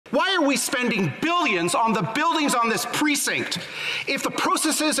Why are we spending billions on the buildings on this precinct if the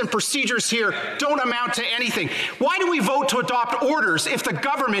processes and procedures here don't amount to anything? Why do we vote to adopt orders if the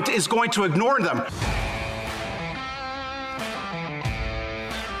government is going to ignore them?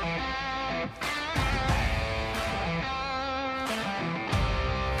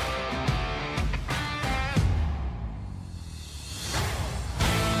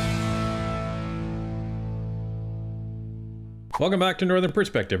 Welcome back to Northern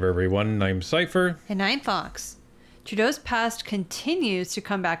Perspective, everyone. I'm Cypher. And I'm Fox. Trudeau's past continues to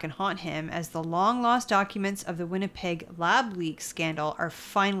come back and haunt him as the long-lost documents of the Winnipeg lab leak scandal are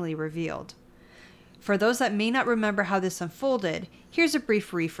finally revealed. For those that may not remember how this unfolded, here's a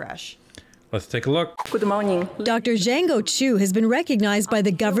brief refresh. Let's take a look. Good morning. Dr. Zhang Chu has been recognized by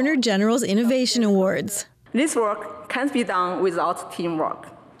the Governor General's Innovation Awards. This work can't be done without teamwork.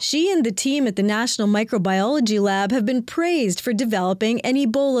 She and the team at the National Microbiology Lab have been praised for developing an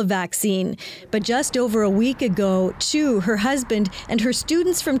Ebola vaccine. But just over a week ago, Chu, her husband, and her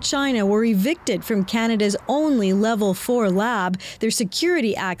students from China were evicted from Canada's only Level 4 lab, their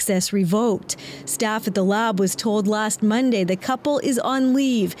security access revoked. Staff at the lab was told last Monday the couple is on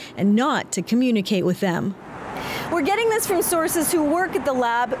leave and not to communicate with them. We're getting this from sources who work at the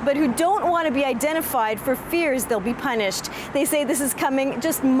lab, but who don't want to be identified for fears they'll be punished. They say this is coming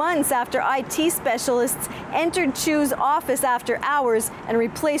just months after IT specialists entered Chu's office after hours and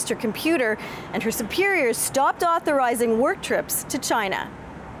replaced her computer, and her superiors stopped authorizing work trips to China.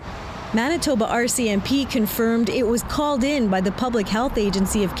 Manitoba RCMP confirmed it was called in by the Public Health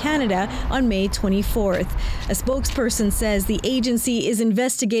Agency of Canada on May 24th. A spokesperson says the agency is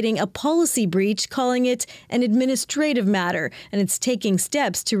investigating a policy breach, calling it an administrative matter, and it's taking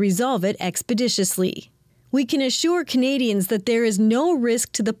steps to resolve it expeditiously. We can assure Canadians that there is no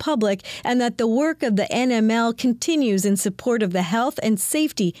risk to the public and that the work of the NML continues in support of the health and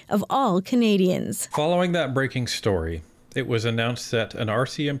safety of all Canadians. Following that breaking story, it was announced that an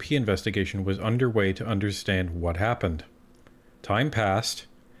RCMP investigation was underway to understand what happened. Time passed,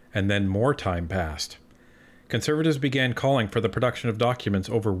 and then more time passed. Conservatives began calling for the production of documents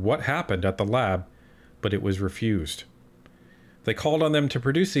over what happened at the lab, but it was refused. They called on them to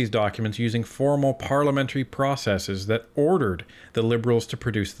produce these documents using formal parliamentary processes that ordered the Liberals to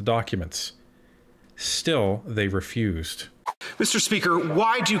produce the documents. Still, they refused. Mr. Speaker,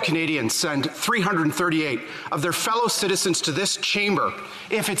 why do Canadians send 338 of their fellow citizens to this chamber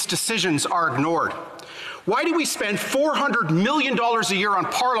if its decisions are ignored? Why do we spend $400 million a year on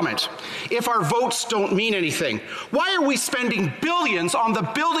Parliament if our votes don't mean anything? Why are we spending billions on the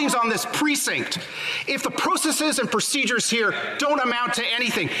buildings on this precinct if the processes and procedures here don't amount to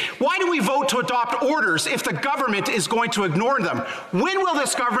anything? Why do we vote to adopt orders if the government is going to ignore them? When will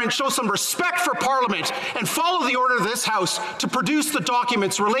this government show some respect for Parliament and follow the order of this House to produce the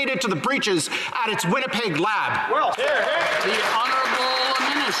documents related to the breaches at its Winnipeg lab? Well, the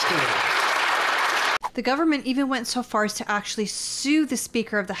Honourable Minister. The government even went so far as to actually sue the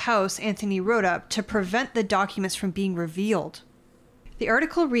Speaker of the House, Anthony Rota, to prevent the documents from being revealed. The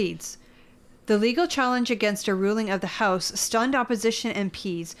article reads, "The legal challenge against a ruling of the House stunned opposition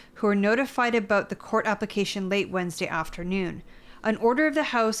MPs who were notified about the court application late Wednesday afternoon. An order of the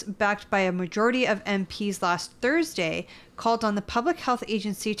House, backed by a majority of MPs last Thursday, called on the Public Health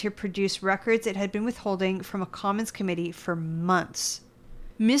Agency to produce records it had been withholding from a Commons committee for months."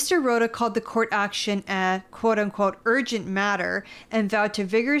 Mr. Rota called the court action a quote-unquote urgent matter and vowed to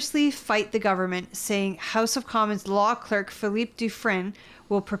vigorously fight the government, saying House of Commons law clerk Philippe Dufresne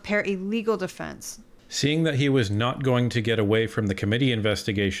will prepare a legal defense. Seeing that he was not going to get away from the committee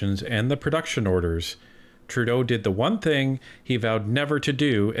investigations and the production orders, Trudeau did the one thing he vowed never to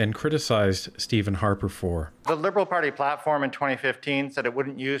do and criticized Stephen Harper for. The Liberal Party platform in 2015 said it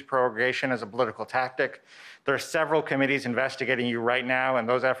wouldn't use prorogation as a political tactic. There are several committees investigating you right now, and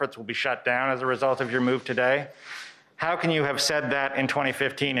those efforts will be shut down as a result of your move today. How can you have said that in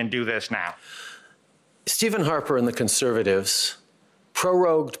 2015 and do this now? Stephen Harper and the Conservatives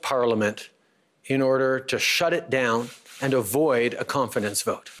prorogued Parliament in order to shut it down and avoid a confidence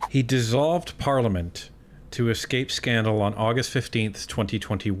vote. He dissolved Parliament to escape scandal on August 15th,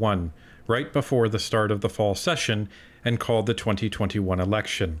 2021, right before the start of the fall session, and called the 2021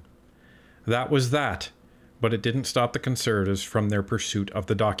 election. That was that. But it didn't stop the Conservatives from their pursuit of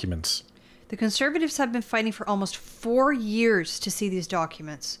the documents. The Conservatives have been fighting for almost 4 years to see these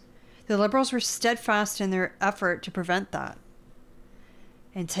documents. The Liberals were steadfast in their effort to prevent that.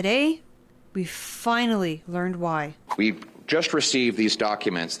 And today, we finally learned why. We've just received these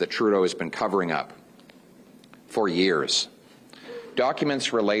documents that Trudeau has been covering up for years.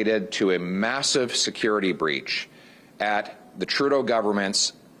 Documents related to a massive security breach at the Trudeau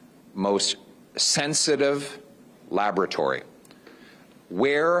government's most sensitive laboratory,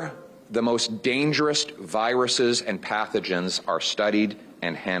 where the most dangerous viruses and pathogens are studied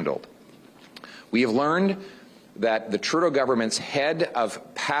and handled. We have learned that the Trudeau government's head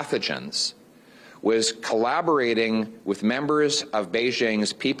of pathogens was collaborating with members of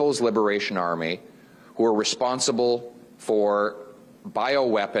Beijing's People's Liberation Army who are responsible for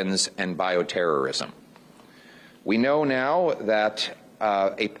bioweapons and bioterrorism. We know now that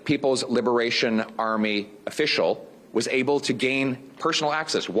a People's Liberation Army official was able to gain personal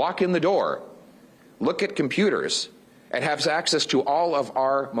access, walk in the door, look at computers, and have access to all of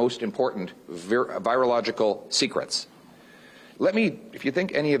our most important virological secrets. Let me, if you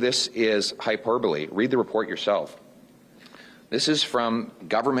think any of this is hyperbole, read the report yourself. This is from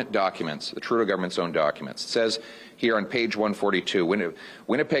government documents, the Trudeau government's own documents. It says here on page 142,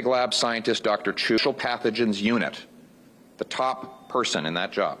 Winnipeg Lab scientist Dr. Chu, pathogens unit, the top person in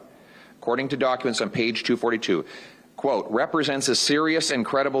that job, according to documents on page 242, quote, represents a serious and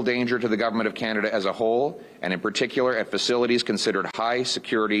credible danger to the government of Canada as a whole, and in particular at facilities considered high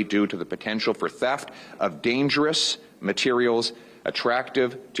security due to the potential for theft of dangerous materials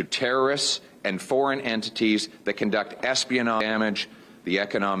attractive to terrorists and foreign entities that conduct espionage, damage the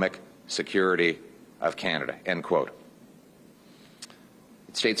economic security of Canada, end quote.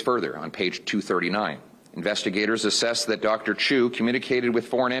 It states further on page 239, investigators assess that Dr. Chu communicated with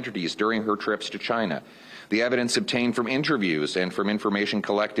foreign entities during her trips to China. The evidence obtained from interviews and from information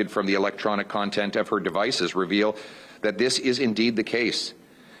collected from the electronic content of her devices reveal that this is indeed the case.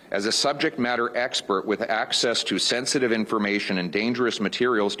 As a subject matter expert with access to sensitive information and dangerous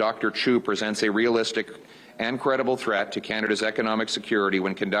materials, Dr. Chu presents a realistic and credible threat to Canada's economic security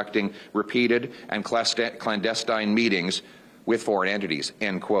when conducting repeated and clandestine meetings with foreign entities,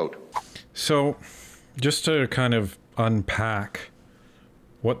 end quote. So, just to kind of unpack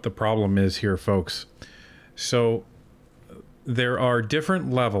what the problem is here, folks. So, there are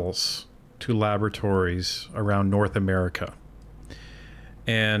different levels to laboratories around North America.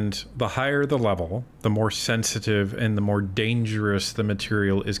 And the higher the level, the more sensitive and the more dangerous the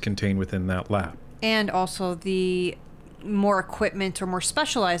material is contained within that lab. And also the more equipment or more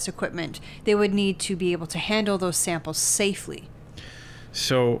specialized equipment, they would need to be able to handle those samples safely.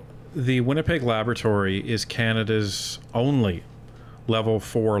 So the Winnipeg Laboratory is Canada's only level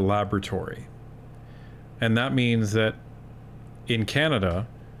 4 laboratory. And that means that in Canada,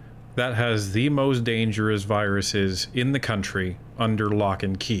 that has the most dangerous viruses in the country under lock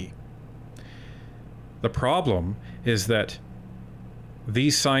and key. The problem is that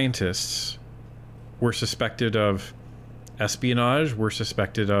these scientists were suspected of espionage, were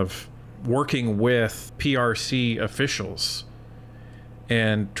suspected of working with PRC officials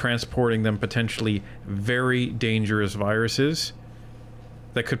and transporting them potentially very dangerous viruses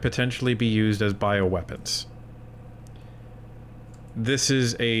that could potentially be used as bioweapons. This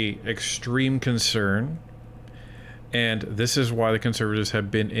is an extreme concern, and this is why the Conservatives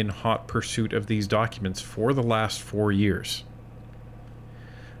have been in hot pursuit of these documents for the last 4 years.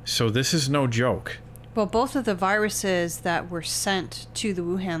 So this is no joke. Well, both of the viruses that were sent to the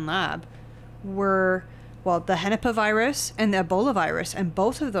Wuhan lab were, well, the Henipa virus and the Ebola virus, and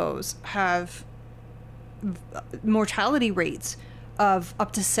both of those have mortality rates of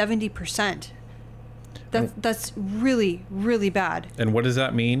up to 70%. That's really, really bad. And what does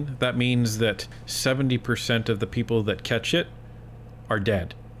that mean? That means that 70% of the people that catch it are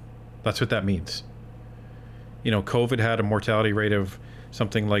dead. That's what that means. You know, COVID had a mortality rate of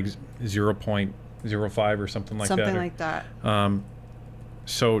something like 0.05 or something like that. Something like that.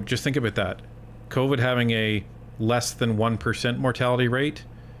 So just think about that. COVID having a less than 1% mortality rate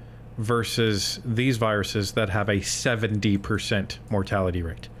versus these viruses that have a 70% mortality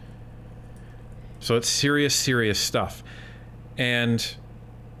rate. So it's serious, serious stuff. And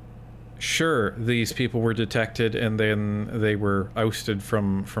sure, these people were detected and then they were ousted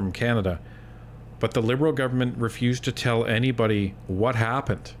from Canada. But the Liberal government refused to tell anybody what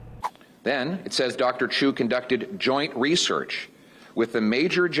happened. Then it says Dr. Chu conducted joint research with the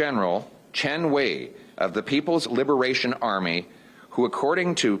Major General Chen Wei of the People's Liberation Army, who,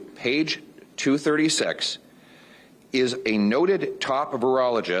 according to page 236, is a noted top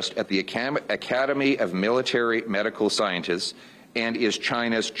virologist at the Academy of Military Medical Sciences and is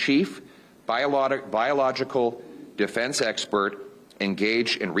China's chief biological defense expert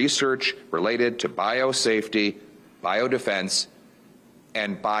engaged in research related to biosafety, biodefense,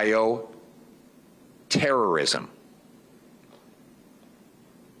 and bioterrorism.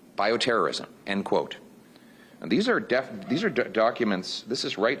 Bioterrorism, end quote. And these are documents, this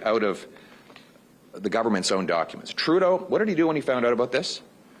is right out of the government's own documents. Trudeau, what did he do when he found out about this?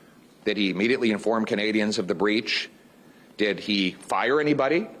 Did he immediately inform Canadians of the breach? Did he fire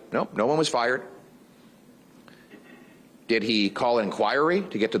anybody? No, no one was fired. Did he call an inquiry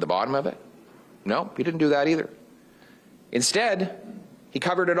to get to the bottom of it? No, he didn't do that either. Instead, he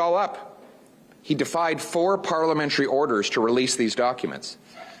covered it all up. He defied 4 parliamentary orders to release these documents.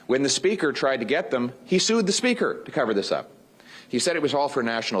 When the Speaker tried to get them, he sued the Speaker to cover this up. He said it was all for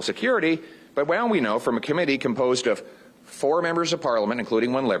national security, but now we know from a committee composed of 4 members of Parliament,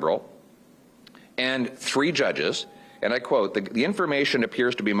 including 1 Liberal, and 3 judges, and I quote, the information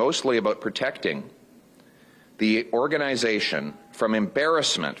appears to be mostly about protecting the organization from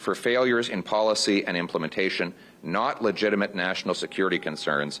embarrassment for failures in policy and implementation, not legitimate national security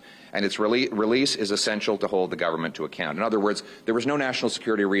concerns, and its release is essential to hold the government to account. In other words, there was no national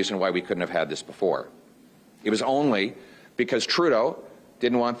security reason why we couldn't have had this before. It was only because Trudeau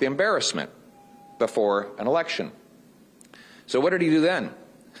didn't want the embarrassment before an election. So what did he do then?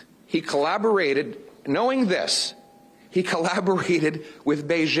 He collaborated, knowing this, he collaborated with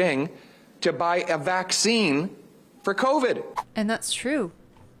Beijing to buy a vaccine for COVID. And that's true.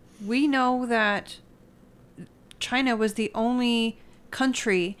 We know that China was the only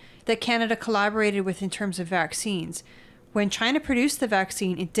country that Canada collaborated with in terms of vaccines. When China produced the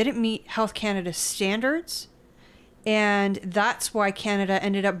vaccine, it didn't meet Health Canada's standards. And that's why Canada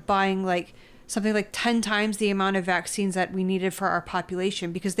ended up buying something like 10 times the amount of vaccines that we needed for our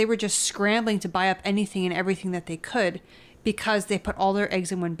population, because they were just scrambling to buy up anything and everything that they could, because they put all their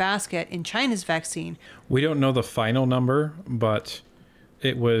eggs in one basket in China's vaccine. We don't know the final number, but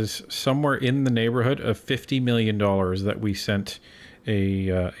it was somewhere in the neighborhood of $50 million that we sent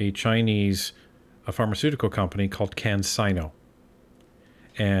a Chinese pharmaceutical company called CanSino.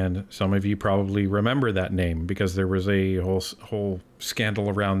 And some of you probably remember that name because there was a whole scandal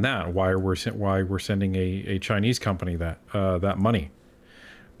around that. Why we're sending a Chinese company that money,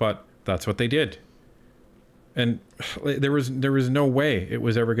 but that's what they did. And there was no way it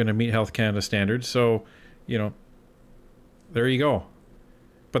was ever going to meet Health Canada standards. So, there you go.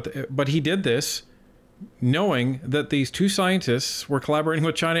 But he did this knowing that these 2 scientists were collaborating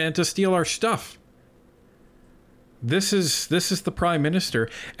with China and to steal our stuff. This is the Prime Minister,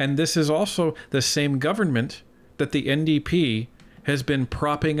 and this is also the same government that the NDP has been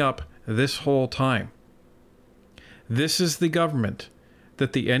propping up this whole time. This is the government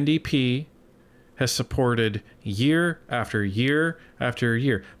that the NDP has supported year after year after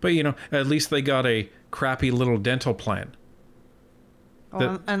year. But, at least they got a crappy little dental plan.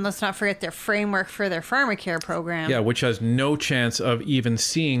 And let's not forget their framework for their pharmacare program. Yeah, which has no chance of even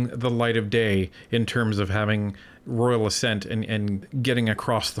seeing the light of day in terms of having royal assent and getting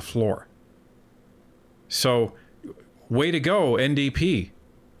across the floor. So, way to go, NDP.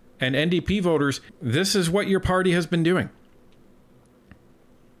 And NDP voters, this is what your party has been doing.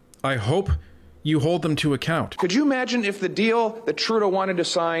 I hope you hold them to account. Could you imagine if the deal that Trudeau wanted to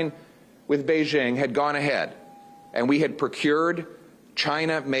sign with Beijing had gone ahead and we had procured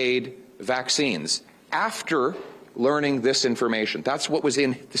China-made vaccines after learning this information? That's what was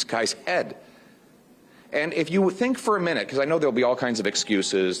in this guy's head. And if you think for a minute, because I know there'll be all kinds of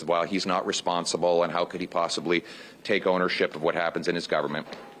excuses, well, he's not responsible and how could he possibly take ownership of what happens in his government?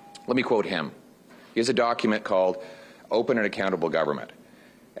 Let me quote him. He has a document called Open and Accountable Government.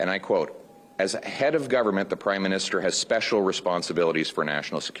 And I quote, "As head of government, the Prime Minister has special responsibilities for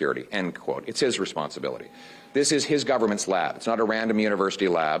national security." End quote. It's his responsibility. This is his government's lab. It's not a random university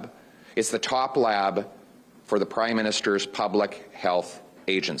lab. It's the top lab for the Prime Minister's public health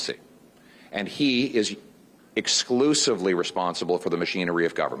agency. And he is exclusively responsible for the machinery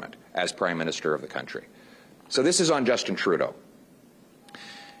of government as Prime Minister of the country. So this is on Justin Trudeau.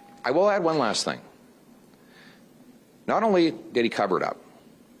 I will add one last thing. Not only did he cover it up,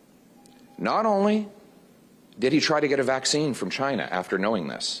 not only did he try to get a vaccine from China after knowing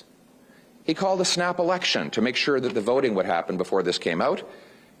this, he called a snap election to make sure that the voting would happen before this came out.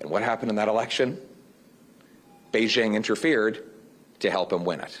 And what happened in that election? Beijing interfered to help him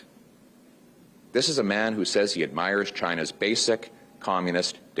win it. This is a man who says he admires China's basic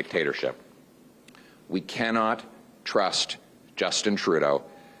communist dictatorship. We cannot trust Justin Trudeau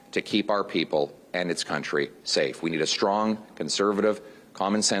to keep our people and its country safe. We need a strong, conservative,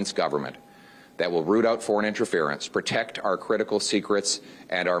 common-sense government that will root out foreign interference, protect our critical secrets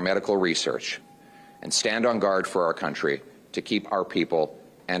and our medical research, and stand on guard for our country to keep our people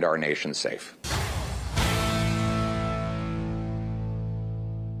and our nation safe.